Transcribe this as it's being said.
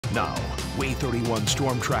Now, Way 31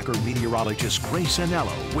 Storm Tracker meteorologist Grace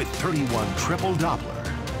Anello with 31 Triple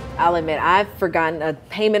Doppler. I'll admit, I've forgotten a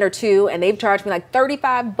payment or two, and they've charged me like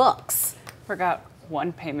 35 bucks. Forgot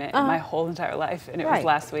one payment in my whole entire life, and it was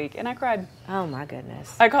last week, and I cried. Oh my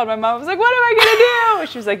goodness. I called my mom. I was like, what am I going to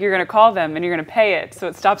do? She was like, you're going to call them and you're going to pay it so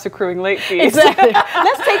it stops accruing late fees. Exactly.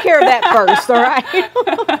 Let's take care of that first, all right?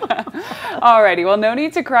 Alrighty, well, no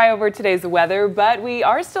need to cry over today's weather, but we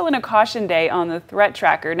are still in a caution day on the threat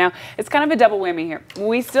tracker. Now, it's kind of a double whammy here.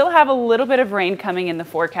 We still have a little bit of rain coming in the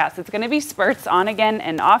forecast. It's going to be spurts on again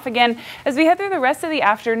and off again as we head through the rest of the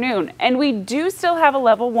afternoon. And we do still have a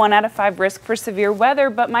level 1 out of 5 risk for severe weather,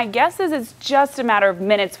 but my guess is it's just a matter of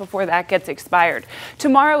minutes before that gets expired.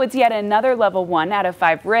 Tomorrow, it's yet another level 1 out of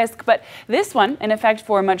 5 risk, but this one in effect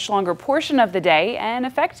for a much longer portion of the day and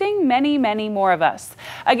affecting many, many more of us.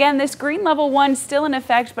 Again, this green level 1 still in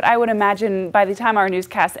effect, but I would imagine by the time our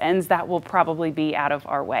newscast ends, that will probably be out of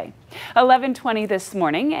our way. 11:20 this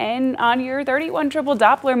morning, and on your 31 Triple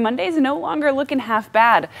Doppler, Monday's no longer looking half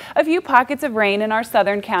bad. A few pockets of rain in our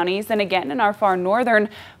southern counties and again in our far northern,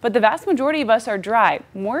 but the vast majority of us are dry.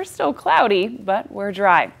 We're still cloudy, but we're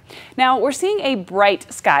dry. Now, we're seeing a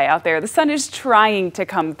bright sky out there. The sun is trying to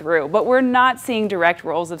come through, but we're not seeing direct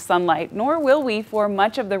rolls of sunlight, nor will we for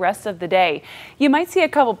much of the rest of the day. You might see a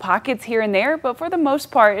couple pockets here and there, but for the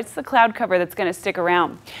most part, it's the cloud cover that's going to stick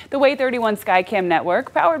around. The Way 31 Skycam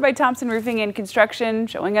network, powered by Thompson Roofing and Construction,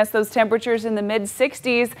 showing us those temperatures in the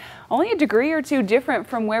mid-60s, only a degree or two different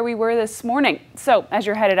from where we were this morning. So as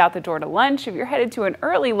you're headed out the door to lunch, if you're headed to an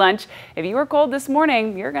early lunch, if you were cold this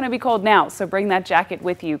morning, you're going to be cold now. So bring that jacket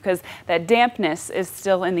with you because that dampness is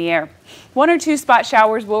still in the air. 1 or 2 spot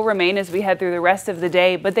showers will remain as we head through the rest of the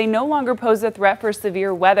day, but they no longer pose a threat for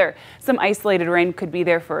severe weather. Some isolated rain could be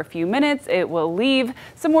there for a few minutes. It will leave.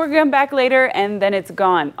 Some more come back later, and then it's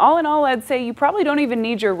gone. All in all, I'd say you probably don't even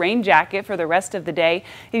need your rain jacket for the rest of the day.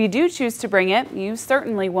 If you do choose to bring it, you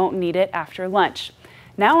certainly won't need it after lunch.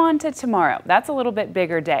 Now on to tomorrow. That's a little bit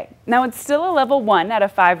bigger day. Now it's still a level 1 out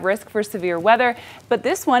of 5 risk for severe weather, but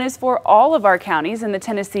this one is for all of our counties in the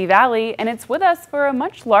Tennessee Valley, and it's with us for a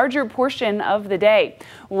much larger portion of the day.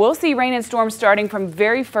 We'll see rain and storms starting from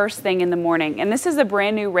very first thing in the morning, and this is a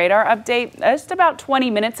brand new radar update just about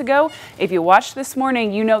 20 minutes ago. If you watched this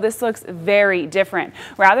morning, you know this looks very different.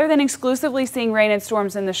 Rather than exclusively seeing rain and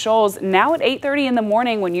storms in the shoals, now at 8:30 in the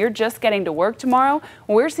morning when you're just getting to work tomorrow,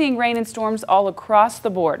 we're seeing rain and storms all across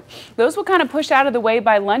the board. Those will kind of push out of the way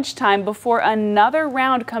by lunchtime before another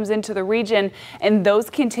round comes into the region, and those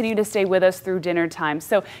continue to stay with us through dinner time.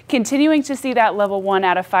 So continuing to see that level 1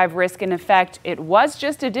 out of 5 risk in effect. It was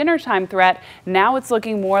just a dinner time threat. Now it's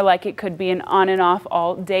looking more like it could be an on and off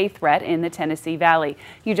all day threat in the Tennessee Valley.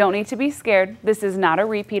 You don't need to be scared. This is not a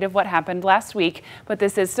repeat of what happened last week, but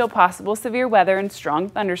this is still possible severe weather and strong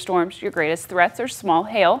thunderstorms. Your greatest threats are small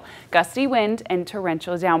hail, gusty wind, and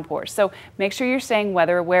torrential downpours. So make sure you're staying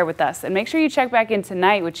weather aware with us, and make sure you check back in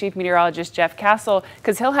tonight with Chief Meteorologist Jeff Castle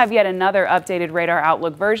because he'll have yet another updated radar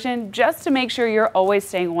outlook version just to make sure you're always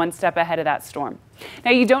staying one step ahead of that storm.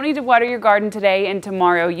 Now, you don't need to water your garden today and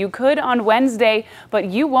tomorrow. You could on Wednesday, but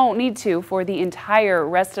you won't need to for the entire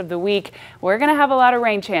rest of the week. We're going to have a lot of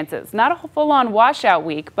rain chances. Not a full-on washout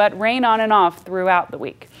week, but rain on and off throughout the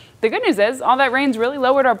week. The good news is all that rain's really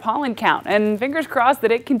lowered our pollen count, and fingers crossed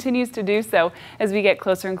that it continues to do so as we get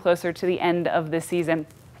closer and closer to the end of the season.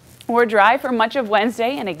 We're dry for much of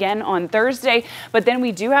Wednesday and again on Thursday, but then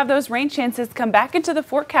we do have those rain chances come back into the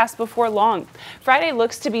forecast before long. Friday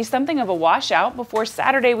looks to be something of a washout before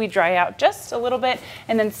Saturday we dry out just a little bit,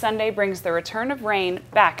 and then Sunday brings the return of rain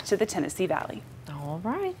back to the Tennessee Valley. All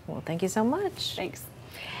right. Well, thank you so much. Thanks.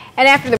 And after the